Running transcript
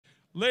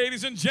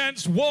Ladies and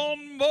gents,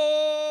 one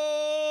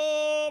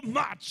more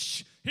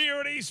match here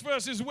at East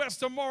versus West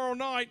tomorrow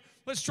night.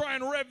 Let's try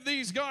and rev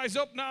these guys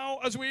up now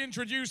as we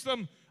introduce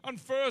them.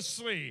 And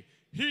firstly,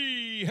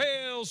 he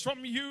hails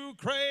from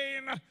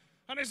Ukraine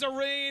and is the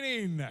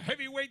reigning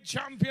heavyweight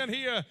champion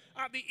here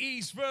at the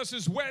East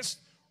versus West.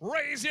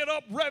 Raise it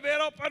up, rev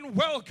it up, and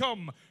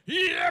welcome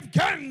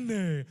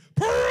Evgeny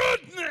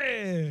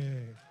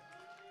Prudnik.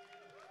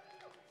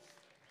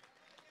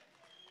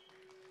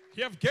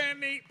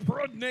 Evgeny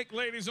Prudnik,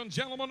 ladies and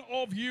gentlemen,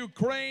 of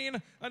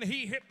Ukraine, and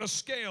he hit the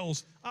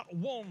scales at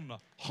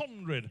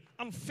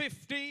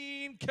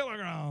 115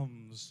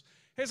 kilograms.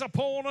 His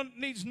opponent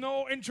needs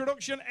no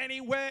introduction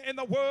anywhere in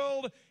the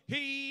world.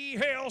 He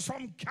hails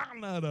from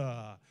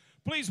Canada.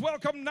 Please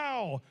welcome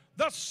now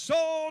the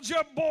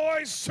Soldier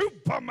Boy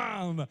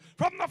Superman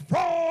from the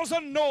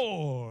frozen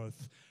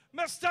north,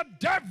 Mr.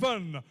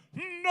 Devon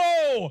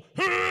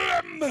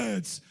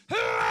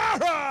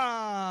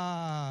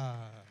Larratt.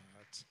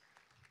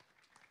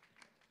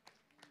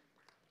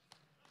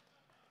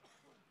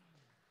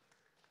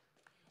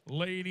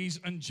 Ladies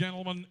and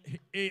gentlemen,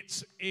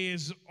 it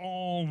is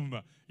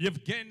on.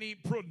 Evgeny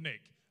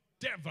Prudnik,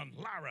 Devon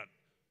Larratt.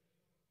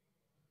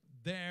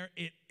 There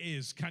it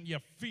is. Can you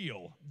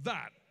feel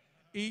that?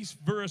 East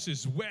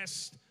versus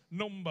West,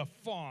 number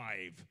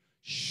 5.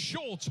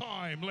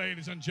 Showtime,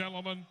 ladies and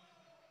gentlemen.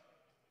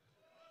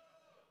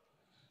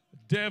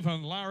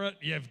 Devon Larratt,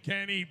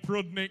 Evgeny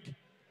Prudnik.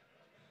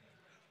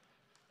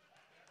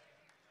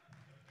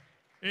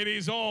 It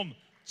is on.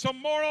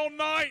 Tomorrow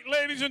night,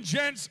 ladies and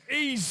gents,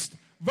 East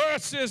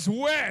versus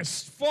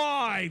West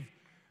 5.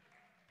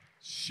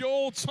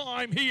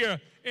 Showtime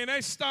here in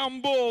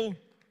Istanbul.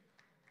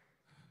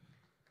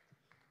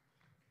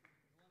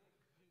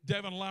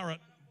 Devon Larratt,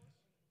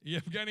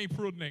 Evgeny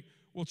Prudnik.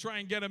 We'll try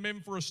and get him in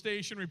for a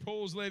stationary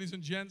pose, ladies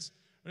and gents.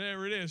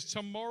 There it is.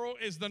 Tomorrow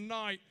is the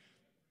night.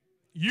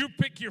 You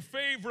pick your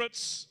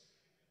favorites.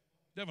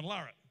 Devon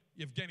Larratt,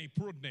 Evgeny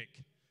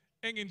Prudnik.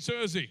 Engin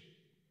Terzi,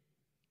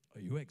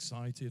 are you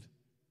excited?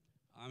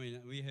 I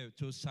mean, we have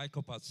two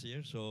psychopaths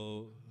here,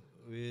 so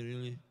we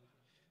really,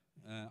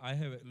 I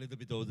have a little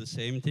bit of the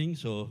same thing,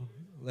 so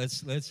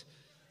let's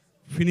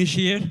finish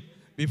here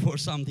before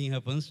something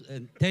happens.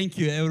 And thank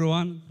you,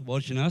 everyone,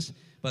 watching us,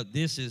 but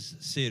this is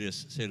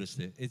serious,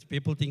 seriously.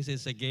 People think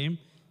it's a game.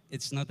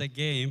 It's not a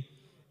game.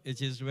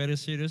 It is very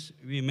serious.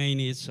 We may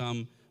need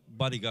some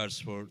bodyguards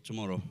for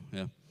tomorrow,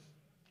 yeah.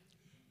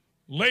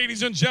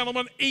 Ladies and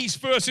gentlemen, East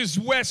versus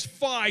West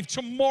 5,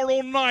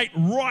 tomorrow night,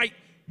 right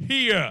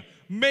here.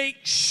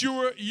 Make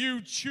sure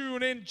you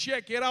tune in,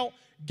 check it out.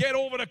 Get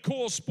over to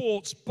Core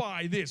Sports,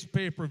 buy this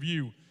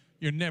pay-per-view.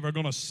 You're never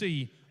going to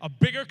see a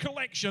bigger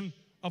collection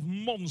of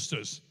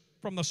monsters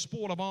from the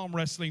sport of arm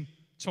wrestling.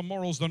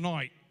 Tomorrow's the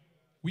night.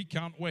 We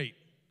can't wait,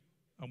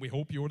 and we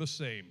hope you're the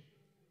same.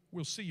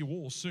 We'll see you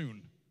all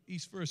soon.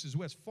 East versus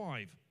West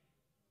 5.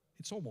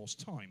 It's almost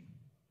time.